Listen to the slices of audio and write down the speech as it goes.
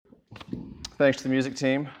Thanks to the music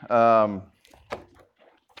team.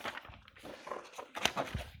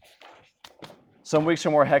 Some weeks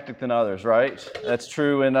are more hectic than others, right? That's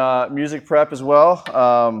true in music prep as well.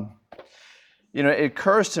 It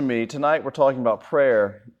occurs to me, tonight we're talking about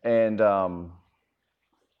prayer, and I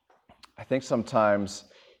think sometimes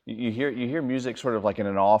you hear music sort of like in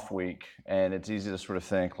an off week, and it's easy to sort of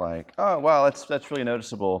think like, oh, wow, that's really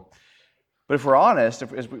noticeable. But if we're honest,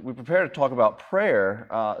 as we prepare to talk about prayer,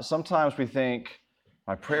 sometimes we think,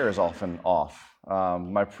 my prayer is often off.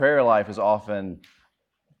 My prayer life is often,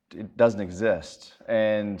 it doesn't exist.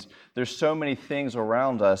 And there's so many things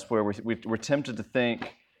around us where we're tempted to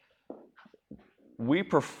think we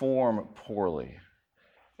perform poorly.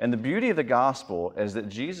 And the beauty of the gospel is that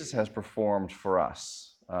Jesus has performed for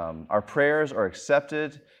us. Our prayers are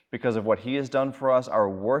accepted because of what He has done for us. Our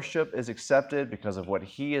worship is accepted because of what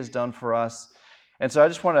He has done for us. And so I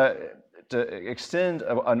just want to extend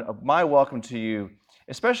my welcome to you,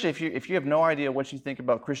 especially if you have no idea what you think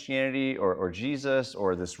about Christianity or Jesus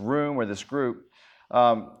or this room or this group.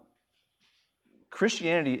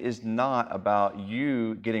 Christianity is not about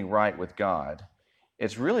you getting right with God.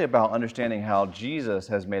 It's really about understanding how Jesus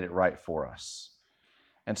has made it right for us.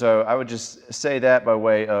 And so I would just say that by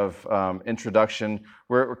way of introduction.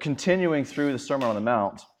 We're continuing through the Sermon on the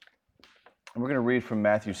Mount, and we're going to read from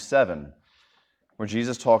Matthew 7, where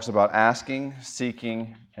Jesus talks about asking,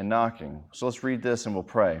 seeking, and knocking. So let's read this and we'll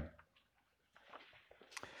pray.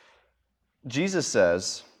 Jesus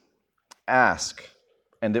says, "Ask,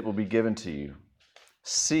 and it will be given to you.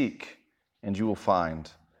 Seek, and you will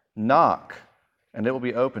find. Knock, and it will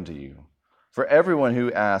be open to you. For everyone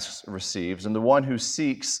who asks receives, and the one who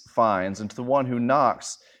seeks finds, and to the one who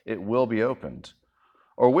knocks it will be opened.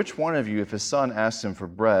 Or which one of you, if his son asks him for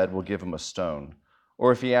bread, will give him a stone?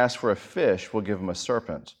 Or if he asks for a fish, will give him a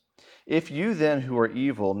serpent? If you then, who are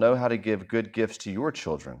evil, know how to give good gifts to your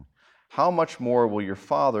children, how much more will your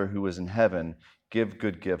Father who is in heaven give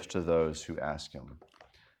good gifts to those who ask Him?"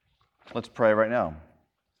 Let's pray right now.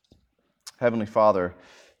 Heavenly Father,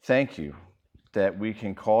 thank you that we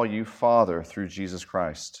can call you Father through Jesus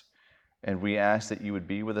Christ. And we ask that you would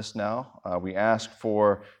be with us now. We ask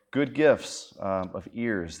for good gifts of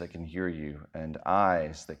ears that can hear you and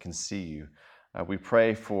eyes that can see you. We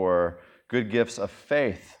pray for good gifts of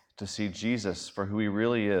faith to see Jesus for who He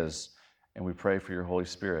really is. And we pray for your Holy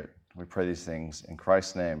Spirit. We pray these things in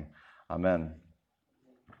Christ's name. Amen.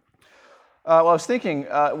 I was thinking,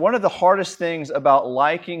 one of the hardest things about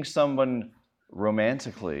liking someone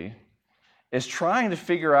romantically is trying to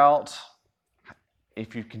figure out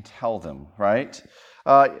if you can tell them, right?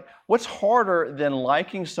 What's harder than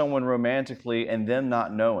liking someone romantically and them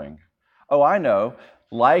not knowing? Oh, I know.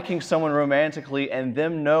 Liking someone romantically and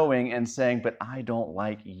them knowing and saying, but I don't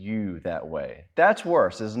like you that way. That's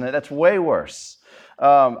worse, isn't it? That's way worse.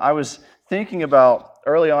 I was thinking about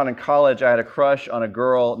early on in college, I had a crush on a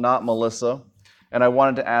girl, not Melissa, and I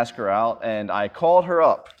wanted to ask her out, and I called her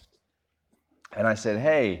up, and I said,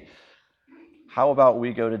 hey, how about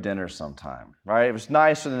we go to dinner sometime, right? It was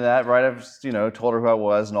nicer than that, right? I was, told her who I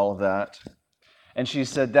was and all of that. And she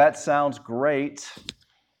said, that sounds great,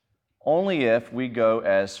 only if we go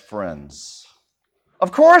as friends.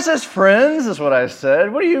 Of course as friends is what I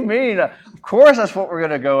said. What do you mean? Of course that's what we're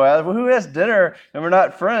going to go as. Well, who has dinner and we're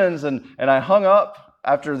not friends? And I hung up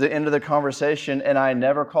after the end of the conversation and I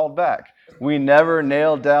never called back. We never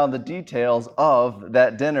nailed down the details of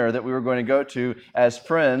that dinner that we were going to go to as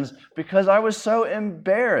friends because I was so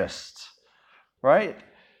embarrassed, right?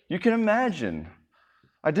 You can imagine.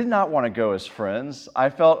 I did not want to go as friends. I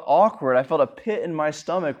felt awkward. I felt a pit in my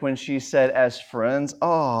stomach when she said as friends.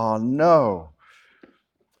 Oh, no.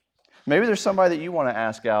 Maybe there's somebody that you want to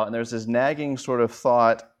ask out and there's this nagging sort of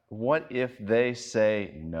thought, what if they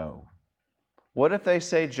say no? What if they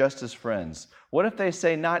say just as friends? What if they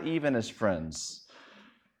say not even as friends?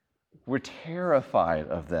 We're terrified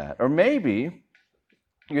of that. Or maybe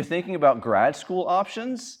you're thinking about grad school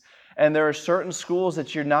options, and there are certain schools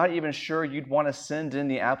that you're not even sure you'd want to send in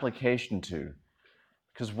the application to.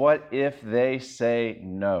 Because what if they say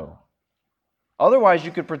no? Otherwise,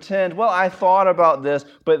 you could pretend, well, I thought about this,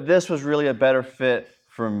 but this was really a better fit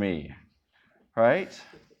for me. Right?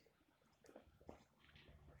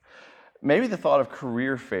 Maybe the thought of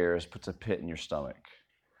career fairs puts a pit in your stomach.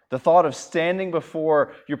 The thought of standing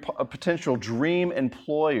before your potential dream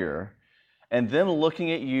employer and them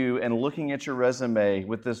looking at you and looking at your resume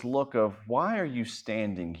with this look of, why are you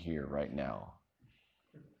standing here right now?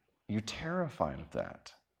 You're terrified of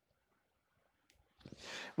that.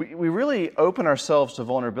 We really open ourselves to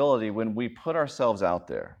vulnerability when we put ourselves out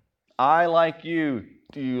there. I like you.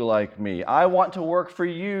 Do you like me? I want to work for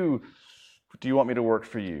you. Do you want me to work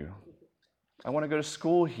for you? I want to go to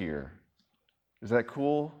school here. Is that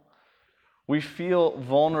cool? We feel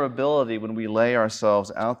vulnerability when we lay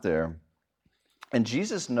ourselves out there. And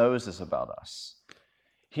Jesus knows this about us.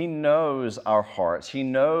 He knows our hearts. He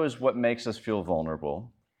knows what makes us feel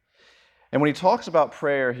vulnerable. And when he talks about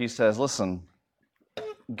prayer, he says, listen,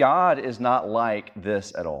 God is not like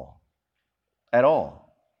this at all. At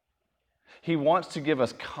all. He wants to give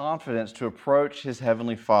us confidence to approach his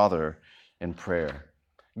heavenly Father in prayer.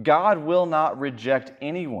 God will not reject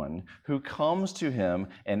anyone who comes to him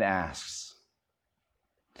and asks.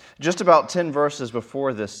 Just about 10 verses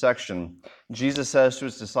before this section, Jesus says to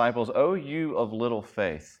his disciples, "O you of little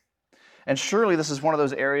faith." And surely this is one of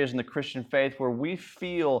those areas in the Christian faith where we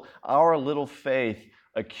feel our little faith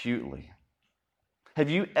acutely. Have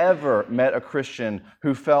you ever met a Christian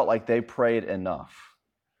who felt like they prayed enough?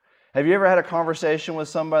 Have you ever had a conversation with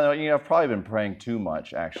somebody, I've probably been praying too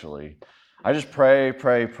much, actually. I just pray,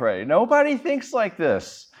 pray, pray. Nobody thinks like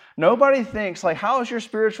this. Nobody thinks, how is your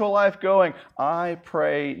spiritual life going? I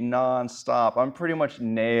pray nonstop. I'm pretty much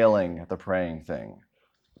nailing the praying thing.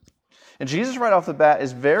 And Jesus, right off the bat,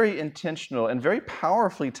 is very intentional and very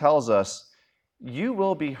powerfully tells us, you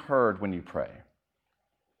will be heard when you pray.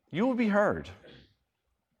 You will be heard.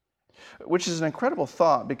 Which is an incredible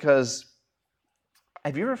thought, because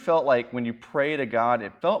have you ever felt like when you pray to God,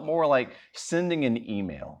 it felt more like sending an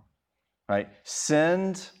email, right?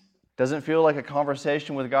 Send doesn't feel like a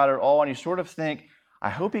conversation with God at all, and you sort of think, I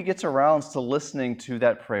hope he gets around to listening to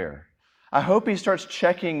that prayer. I hope he starts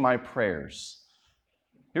checking my prayers.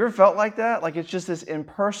 You ever felt like that? Like it's just this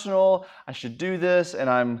impersonal, I should do this,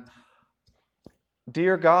 and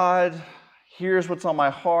dear God, here's what's on my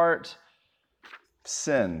heart,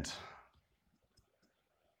 send.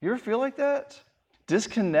 You ever feel like that?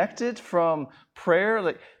 Disconnected from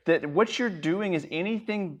prayer, that what you're doing is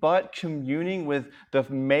anything but communing with the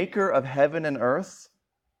maker of heaven and earth?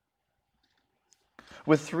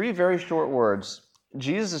 With 3 very short words,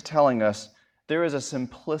 Jesus is telling us there is a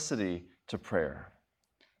simplicity to prayer.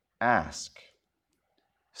 Ask,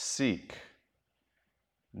 seek,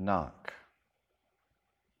 knock.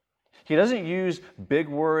 He doesn't use big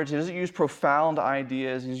words. He doesn't use profound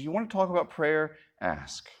ideas. He says, you want to talk about prayer?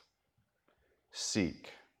 Ask.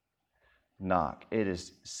 Seek, knock. It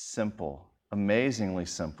is simple, amazingly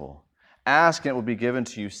simple. Ask and it will be given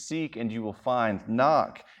to you. Seek and you will find.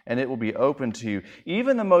 Knock and it will be open to you.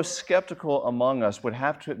 Even the most skeptical among us would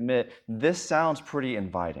have to admit this sounds pretty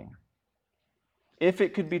inviting. If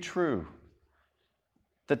it could be true,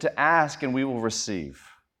 that to ask and we will receive.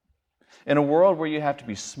 In a world where you have to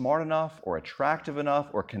be smart enough or attractive enough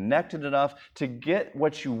or connected enough to get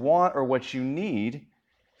what you want or what you need,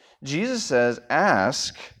 Jesus says,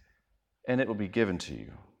 ask, and it will be given to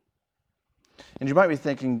you. And you might be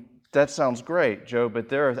thinking, that sounds great, Joe, but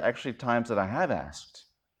there are actually times that I have asked.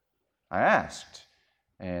 I asked,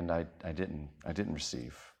 and I didn't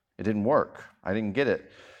receive. It didn't work. I didn't get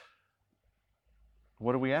it.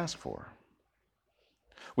 What do we ask for?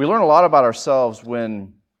 We learn a lot about ourselves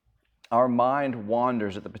when our mind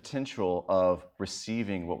wanders at the potential of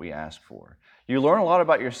receiving what we ask for. You learn a lot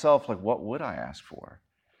about yourself, like, what would I ask for?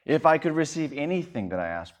 If I could receive anything that I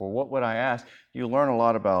asked for, what would I ask? You learn a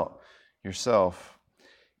lot about yourself.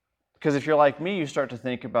 Because if you're like me, you start to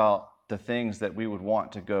think about the things that we would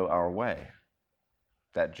want to go our way.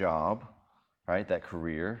 That job, right? That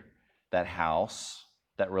career, that house,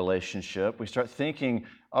 that relationship. We start thinking,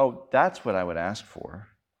 oh, that's what I would ask for.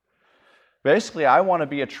 Basically, I want to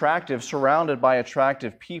be attractive, surrounded by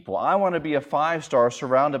attractive people. I want to be a 5-star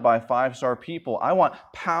surrounded by 5-star people. I want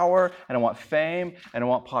power, and I want fame, and I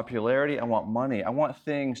want popularity. I want money. I want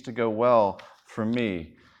things to go well for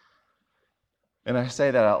me. And I say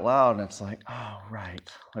that out loud, and it's like, oh,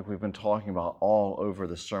 right. Like we've been talking about all over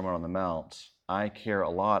the Sermon on the Mount. I care a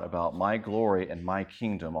lot about my glory and my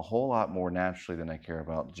kingdom, a whole lot more naturally than I care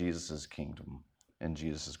about Jesus' kingdom and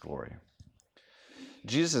Jesus' glory.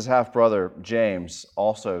 Jesus' half-brother, James,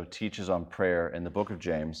 also teaches on prayer in the book of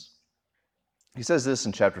James. He says this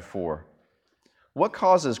in chapter 4. What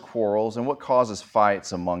causes quarrels and what causes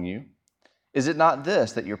fights among you? Is it not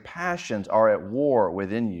this, that your passions are at war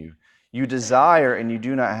within you? You desire and you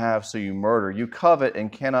do not have, so you murder. You covet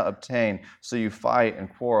and cannot obtain, so you fight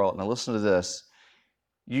and quarrel. Now listen to this.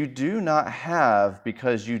 You do not have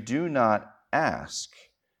because you do not ask.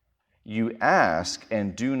 You ask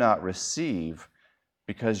and do not receive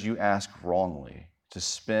because you ask wrongly to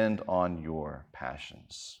spend on your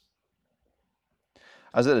passions.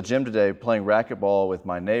 I was at a gym today playing racquetball with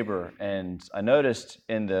my neighbor, and I noticed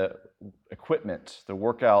in the equipment, the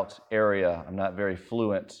workout area, I'm not very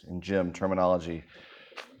fluent in gym terminology,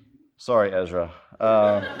 Sorry, Ezra.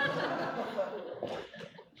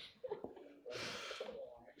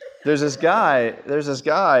 There's this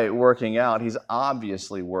guy working out. He's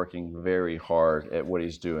obviously working very hard at what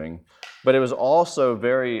he's doing. But it was also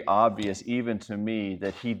very obvious, even to me,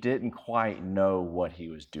 that he didn't quite know what he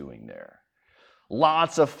was doing there.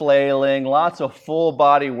 Lots of flailing, lots of full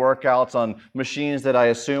body workouts on machines that I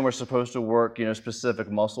assume are supposed to work, specific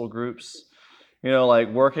muscle groups. Like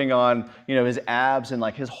working on, his abs and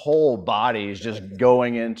like his whole body is just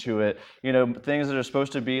going into it. Things that are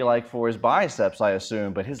supposed to be like for his biceps, I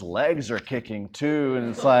assume, but his legs are kicking too. And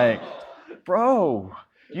it's like, bro,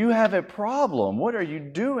 you have a problem. What are you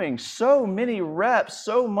doing? So many reps,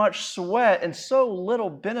 so much sweat, and so little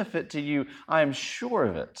benefit to you. I am sure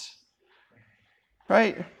of it.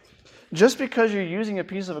 Right? Just because you're using a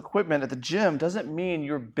piece of equipment at the gym doesn't mean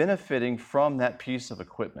you're benefiting from that piece of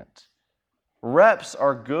equipment. Reps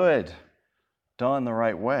are good, done the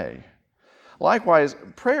right way. Likewise,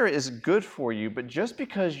 prayer is good for you, but just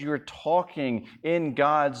because you're talking in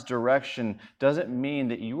God's direction doesn't mean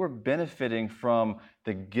that you are benefiting from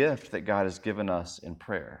the gift that God has given us in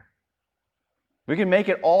prayer. We can make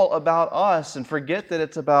it all about us and forget that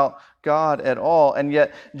it's about God at all. And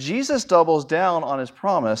yet, Jesus doubles down on his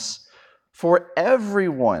promise, for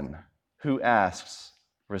everyone who asks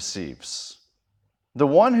receives. The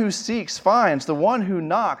one who seeks finds, the one who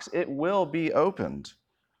knocks, it will be opened.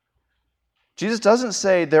 Jesus doesn't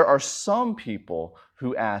say there are some people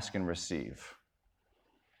who ask and receive.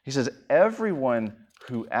 He says everyone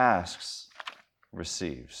who asks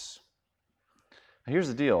receives. Now, here's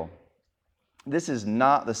the deal. This is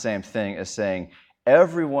not the same thing as saying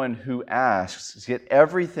everyone who asks gets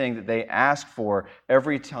everything that they ask for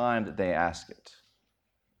every time that they ask it.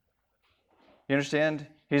 You understand?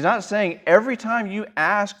 He's not saying every time you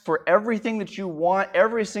ask for everything that you want,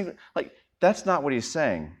 that's not what he's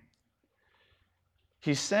saying.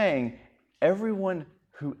 He's saying everyone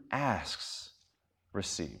who asks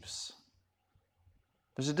receives.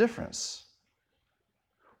 There's a difference.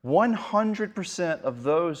 100% of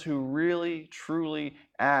those who really, truly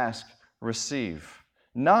ask receive.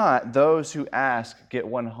 Not those who ask get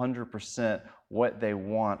 100% what they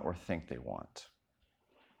want or think they want.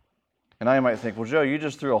 And I might think, well, Joe, you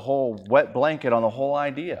just threw a whole wet blanket on the whole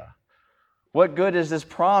idea. What good is this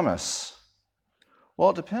promise?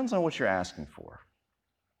 Well, it depends on what you're asking for.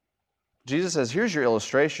 Jesus says, here's your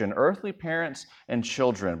illustration, earthly parents and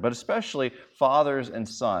children, but especially fathers and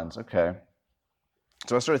sons. Okay.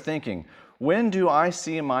 So I started thinking, when do I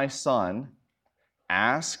see my son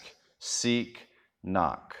ask, seek,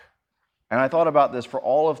 knock? And I thought about this for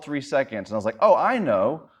all of 3 seconds, and I was like, oh, I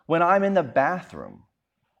know, when I'm in the bathroom.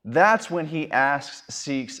 That's when he asks,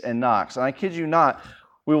 seeks, and knocks. And I kid you not,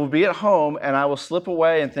 we will be at home, and I will slip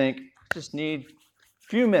away and think, I just need a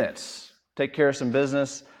few minutes, take care of some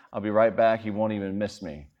business. I'll be right back. He won't even miss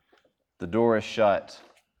me. The door is shut.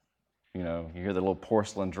 You hear the little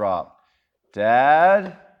porcelain drop.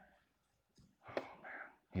 Dad? Oh, man.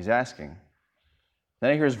 He's asking. Then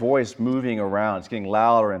I hear his voice moving around. It's getting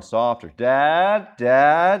louder and softer. Dad?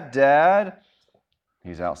 Dad? Dad?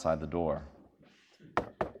 He's outside the door.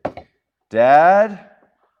 Dad?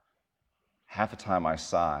 Half the time I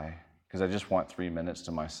sigh because I just want 3 minutes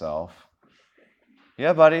to myself.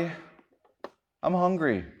 Yeah, buddy. I'm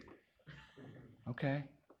hungry. Okay.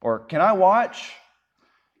 Or can I watch?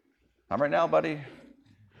 Not right now, buddy.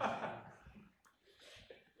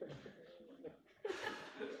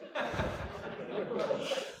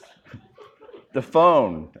 The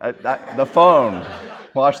phone. The phone.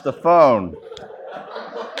 Watch the phone.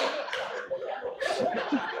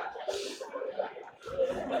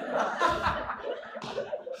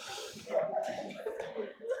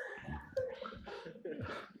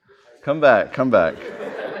 Come back.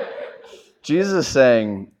 Jesus is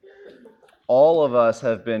saying all of us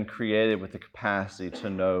have been created with the capacity to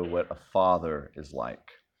know what a father is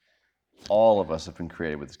like. All of us have been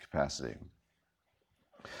created with this capacity.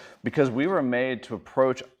 Because we were made to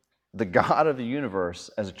approach the God of the universe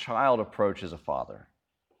as a child approaches a father.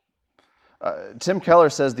 Tim Keller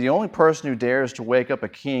says the only person who dares to wake up a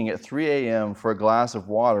king at 3 a.m. for a glass of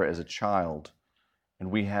water is a child, and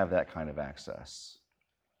we have that kind of access.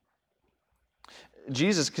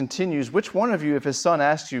 Jesus continues, which one of you, if his son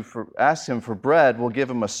asks him for bread, will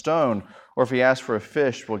give him a stone, or if he asks for a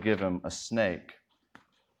fish, will give him a snake?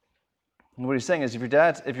 And what he's saying is,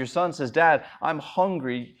 if your son says, Dad, I'm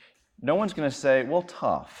hungry, no one's going to say, well,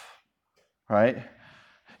 tough, right?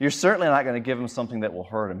 You're certainly not going to give him something that will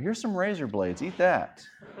hurt him. Here's some razor blades, eat that.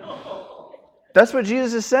 That's what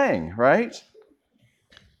Jesus is saying, right?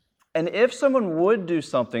 And if someone would do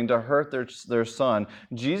something to hurt their son,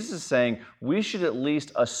 Jesus is saying we should at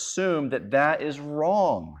least assume that that is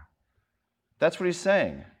wrong. That's what he's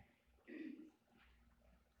saying.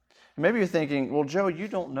 Maybe you're thinking, well, Joe, you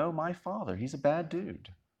don't know my father. He's a bad dude.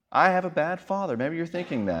 I have a bad father. Maybe you're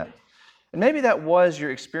thinking that. And maybe that was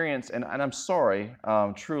your experience, and I'm sorry,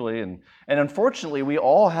 truly. And unfortunately, we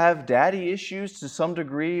all have daddy issues to some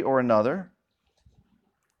degree or another.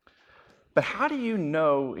 But how do you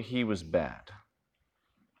know he was bad?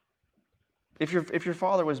 If your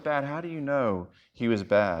father was bad, how do you know he was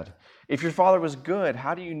bad? If your father was good,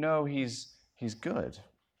 how do you know he's good?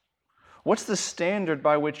 What's the standard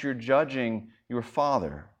by which you're judging your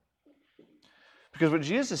father? Because what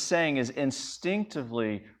Jesus is saying is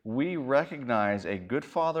instinctively we recognize a good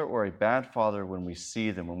father or a bad father when we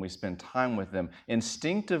see them, when we spend time with them.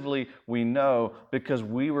 Instinctively we know because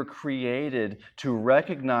we were created to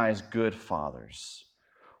recognize good fathers.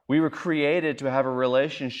 We were created to have a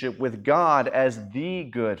relationship with God as the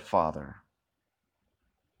good father.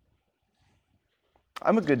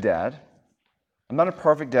 I'm a good dad. I'm not a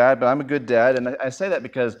perfect dad, but I'm a good dad. And I say that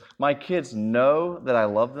because my kids know that I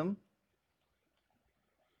love them.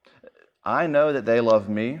 I know that they love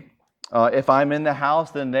me. If I'm in the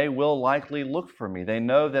house, then they will likely look for me. They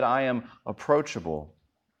know that I am approachable.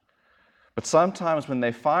 But sometimes when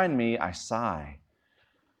they find me, I sigh.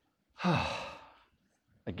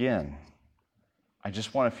 Again, I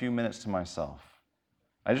just want a few minutes to myself.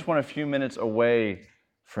 I just want a few minutes away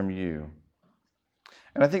from you.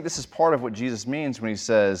 And I think this is part of what Jesus means when he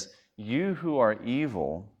says, you who are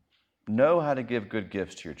evil know how to give good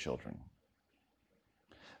gifts to your children.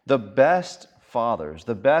 The best fathers,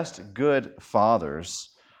 the best good fathers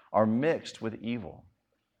are mixed with evil.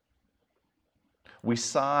 We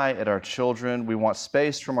sigh at our children. We want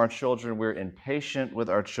space from our children. We're impatient with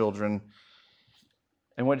our children.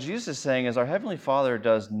 And what Jesus is saying is our Heavenly Father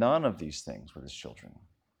does none of these things with his children.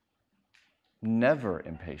 Never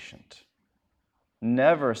impatient.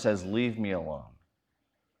 Never says, leave me alone.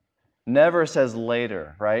 Never says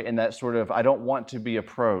later, right? In that sort of, I don't want to be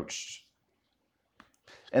approached.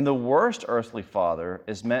 And the worst earthly father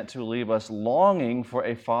is meant to leave us longing for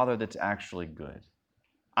a father that's actually good.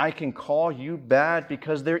 I can call you bad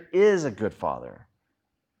because there is a good father.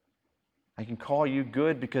 I can call you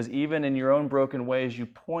good because even in your own broken ways, you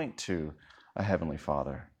point to a heavenly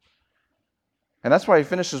Father. And that's why he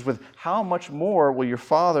finishes with, how much more will your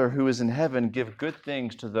Father who is in heaven give good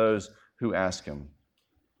things to those who ask him?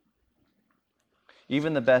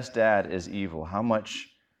 Even the best dad is evil. How much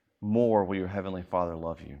more will your Heavenly Father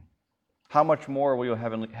love you? How much more will your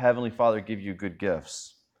Heavenly Father give you good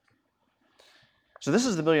gifts? So this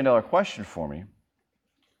is the million-dollar question for me.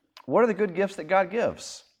 What are the good gifts that God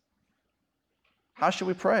gives? How should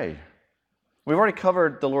we pray? We've already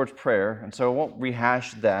covered the Lord's Prayer, and so I won't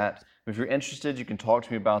rehash that. If you're interested, you can talk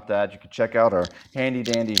to me about that. You can check out our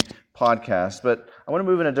handy-dandy podcast. But I want to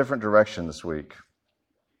move in a different direction this week.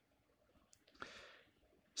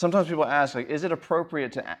 Sometimes people ask, is it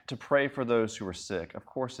appropriate to pray for those who are sick? Of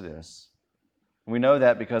course it is. We know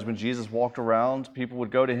that because when Jesus walked around, people would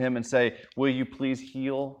go to him and say, will you please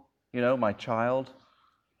heal, my child?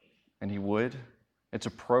 And he would. It's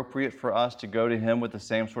appropriate for us to go to him with the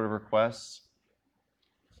same sort of requests.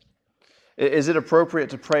 Is it appropriate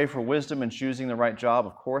to pray for wisdom in choosing the right job?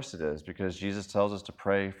 Of course it is, because Jesus tells us to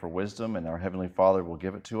pray for wisdom and our Heavenly Father will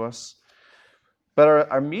give it to us. But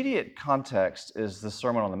our immediate context is the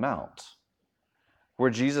Sermon on the Mount, where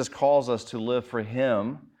Jesus calls us to live for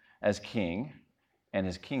him as king and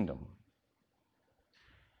his kingdom.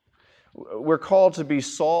 We're called to be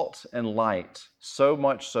salt and light, so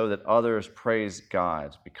much so that others praise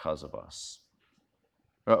God because of us.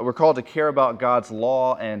 We're called to care about God's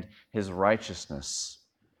law and his righteousness.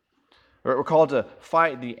 We're called to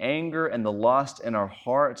fight the anger and the lust in our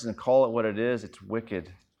hearts and call it what it is. It's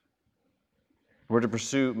wicked. We're to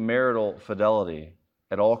pursue marital fidelity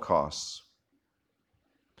at all costs.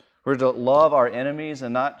 We're to love our enemies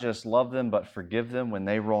and not just love them, but forgive them when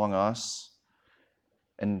they wrong us.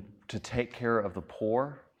 And to take care of the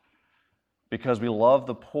poor, because we love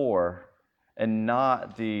the poor and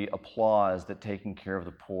not the applause that taking care of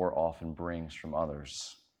the poor often brings from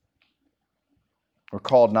others. We're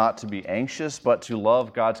called not to be anxious, but to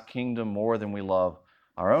love God's kingdom more than we love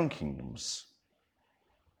our own kingdoms.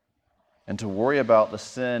 And to worry about the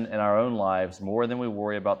sin in our own lives more than we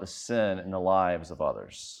worry about the sin in the lives of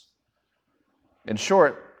others. In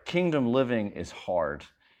short, kingdom living is hard,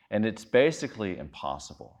 and it's basically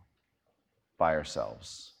impossible by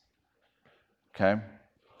ourselves. Okay?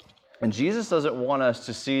 And Jesus doesn't want us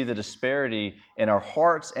to see the disparity in our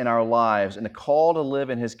hearts and our lives and the call to live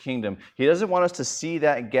in His kingdom. He doesn't want us to see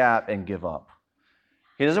that gap and give up.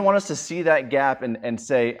 He doesn't want us to see that gap and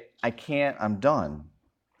say, I can't, I'm done.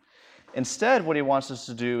 Instead, what He wants us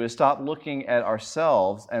to do is stop looking at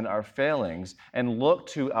ourselves and our failings and look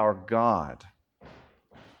to our God.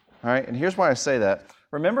 All right, and here's why I say that.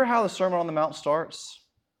 Remember how the Sermon on the Mount starts?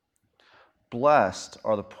 Blessed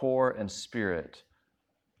are the poor in spirit.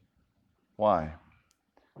 Why?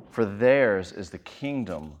 For theirs is the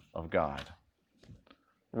kingdom of God.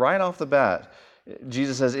 Right off the bat,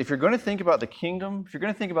 Jesus says, if you're going to think about the kingdom, if you're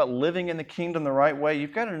going to think about living in the kingdom the right way,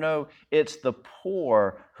 you've got to know it's the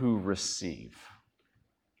poor who receive.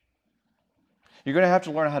 You're going to have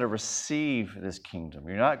to learn how to receive this kingdom.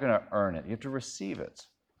 You're not going to earn it. You have to receive it.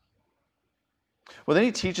 Well, then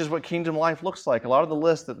He teaches what kingdom life looks like. A lot of the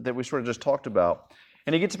list that we sort of just talked about.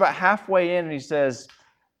 And He gets about halfway in and He says,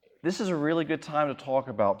 this is a really good time to talk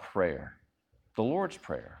about prayer, the Lord's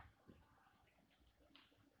Prayer.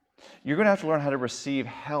 You're going to have to learn how to receive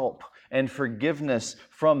help and forgiveness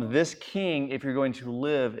from this King if you're going to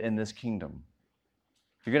live in this kingdom.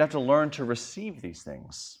 You're going to have to learn to receive these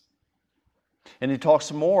things. And He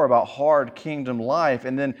talks more about hard kingdom life.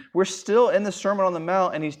 And then we're still in the Sermon on the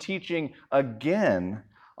Mount, and He's teaching again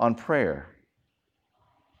on prayer.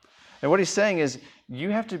 And what He's saying is,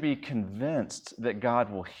 you have to be convinced that God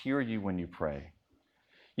will hear you when you pray.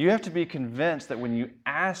 You have to be convinced that when you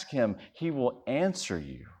ask Him, He will answer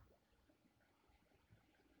you.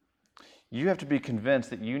 You have to be convinced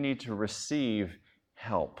that you need to receive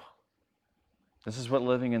help. This is what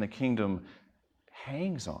living in the kingdom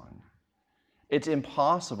hangs on. It's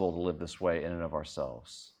impossible to live this way in and of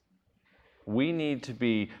ourselves. We need to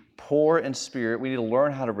be poor in spirit. We need to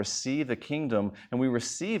learn how to receive the kingdom, and we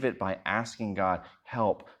receive it by asking God,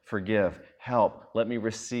 help, forgive, help, let me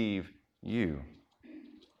receive you.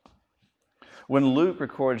 When Luke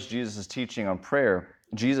records Jesus' teaching on prayer,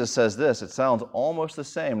 Jesus says this. It sounds almost the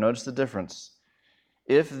same. Notice the difference.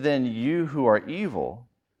 If then you who are evil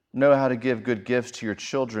know how to give good gifts to your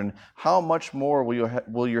children, how much more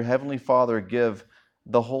will your heavenly Father give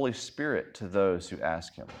the Holy Spirit to those who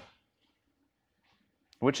ask Him?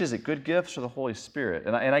 Which is it, good gifts or the Holy Spirit?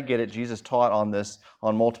 And I get it, Jesus taught on this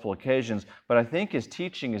on multiple occasions, but I think His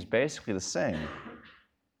teaching is basically the same.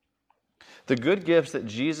 The good gifts that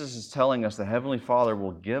Jesus is telling us the Heavenly Father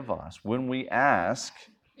will give us when we ask,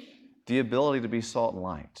 the ability to be salt and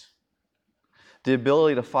light, the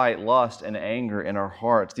ability to fight lust and anger in our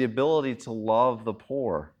hearts, the ability to love the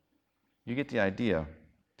poor. You get the idea.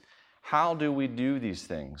 How do we do these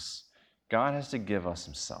things? God has to give us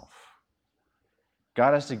Himself.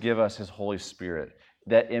 God has to give us His Holy Spirit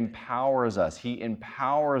that empowers us. He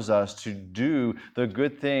empowers us to do the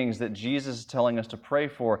good things that Jesus is telling us to pray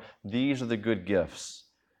for. These are the good gifts,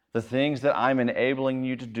 the things that I'm enabling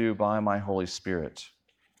you to do by my Holy Spirit.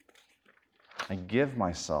 I give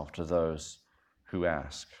myself to those who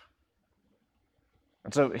ask.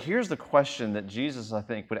 And so here's the question that Jesus, I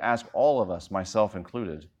think, would ask all of us, myself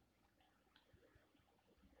included.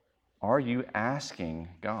 Are you asking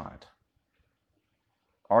God?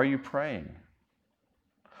 Are you praying?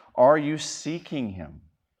 Are you seeking Him?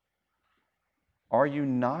 Are you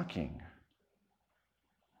knocking?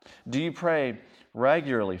 Do you pray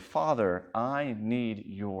regularly, Father, I need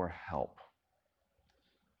your help.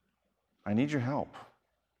 I need your help.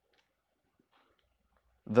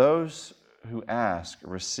 Those who ask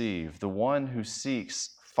receive. The one who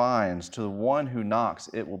seeks finds. To the one who knocks,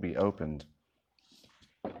 it will be opened.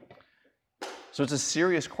 So it's a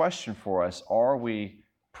serious question for us. Are we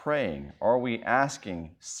praying? Are we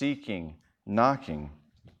asking, seeking, knocking?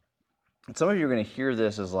 And some of you are going to hear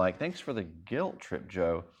this as like, thanks for the guilt trip,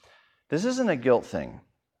 Joe. This isn't a guilt thing.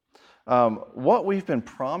 What we've been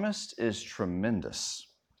promised is tremendous.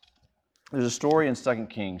 There's a story in 2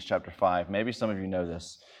 Kings chapter 5. Maybe some of you know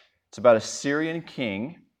this. It's about a Syrian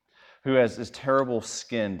king who has this terrible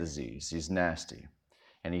skin disease. He's nasty.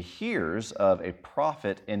 And he hears of a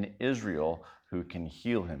prophet in Israel who can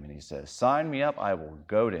heal him. And he says, sign me up, I will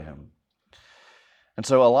go to him. And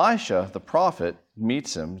so Elisha, the prophet,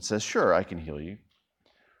 meets him and says, sure, I can heal you.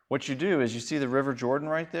 What you do is you see the river Jordan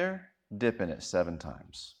right there? Dip in it 7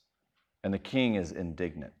 times. And the king is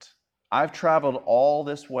indignant. I've traveled all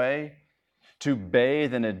this way to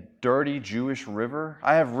bathe in a dirty Jewish river.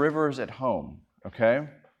 I have rivers at home, okay?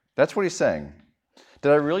 That's what he's saying.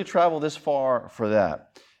 Did I really travel this far for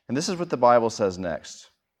that? And this is what the Bible says next.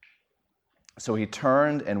 So he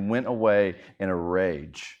turned and went away in a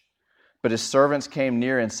rage. But his servants came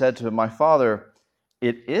near and said to him, my father,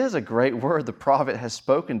 it is a great word the prophet has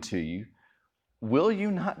spoken to you. will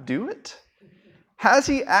you not do it? Has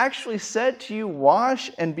he actually said to you,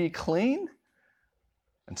 wash and be clean?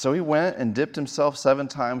 And so he went and dipped himself 7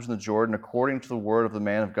 times in the Jordan according to the word of the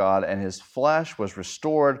man of God, and his flesh was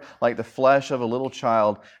restored like the flesh of a little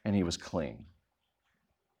child, and he was clean.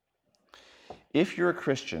 If you're a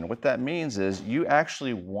Christian, what that means is you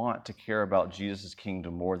actually want to care about Jesus'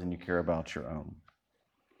 kingdom more than you care about your own.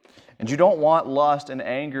 And you don't want lust and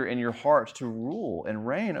anger in your hearts to rule and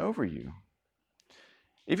reign over you.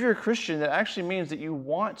 If you're a Christian, that actually means that you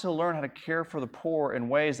want to learn how to care for the poor in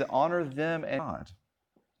ways that honor them and God.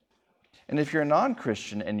 And if you're a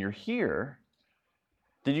non-Christian and you're here,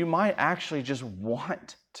 then you might actually just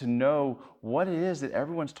want to know what it is that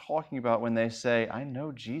everyone's talking about when they say, I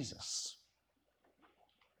know Jesus.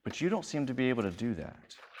 But you don't seem to be able to do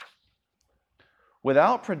that.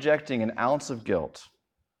 Without projecting an ounce of guilt,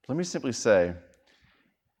 let me simply say,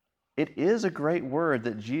 it is a great word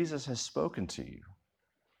that Jesus has spoken to you.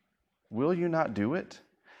 Will you not do it?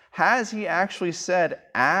 Has he actually said,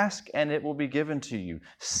 ask and it will be given to you,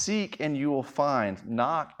 seek and you will find,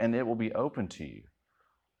 knock and it will be open to you?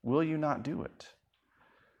 Will you not do it?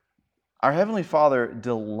 Our Heavenly Father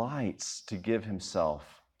delights to give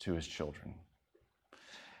himself to his children.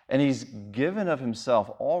 And he's given of himself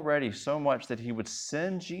already so much that he would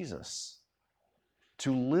send Jesus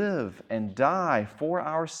to live and die for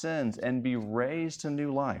our sins and be raised to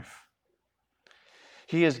new life.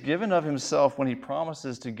 He has given of himself when he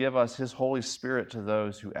promises to give us his Holy Spirit to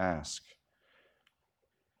those who ask.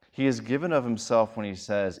 He has given of himself when he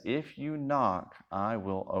says, if you knock, I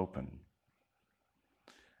will open.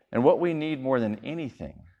 And what we need more than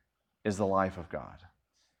anything is the life of God.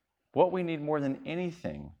 What we need more than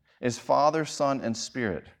anything is Father, Son, and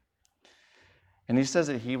Spirit. And he says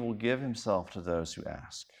that he will give himself to those who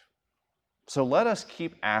ask. So let us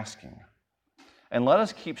keep asking. And let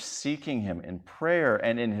us keep seeking him in prayer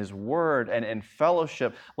and in his word and in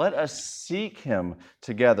fellowship. Let us seek him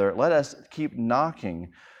together. Let us keep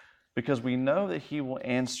knocking because we know that he will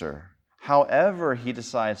answer however he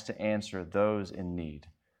decides to answer those in need.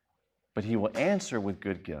 But he will answer with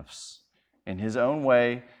good gifts in his own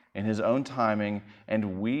way, in his own timing,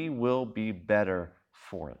 and we will be better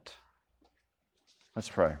for it. Let's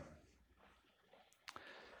pray.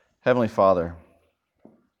 Heavenly Father,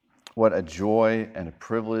 what a joy and a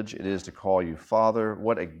privilege it is to call you Father.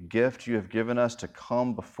 What a gift you have given us to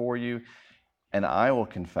come before you. And I will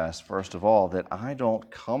confess, first of all, that I don't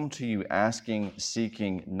come to you asking,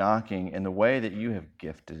 seeking, knocking in the way that you have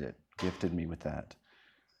gifted me with that.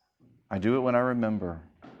 I do it when I remember,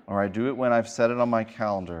 or I do it when I've set it on my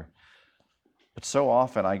calendar. But so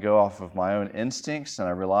often I go off of my own instincts and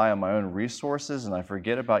I rely on my own resources and I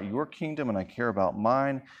forget about your kingdom and I care about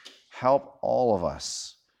mine. Help all of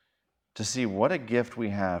us to see what a gift we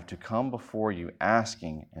have to come before you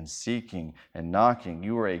asking and seeking and knocking.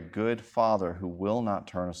 You are a good Father who will not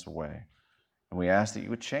turn us away. And we ask that you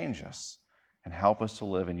would change us and help us to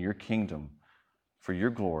live in your kingdom for your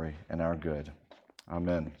glory and our good.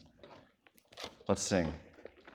 Amen. Let's sing.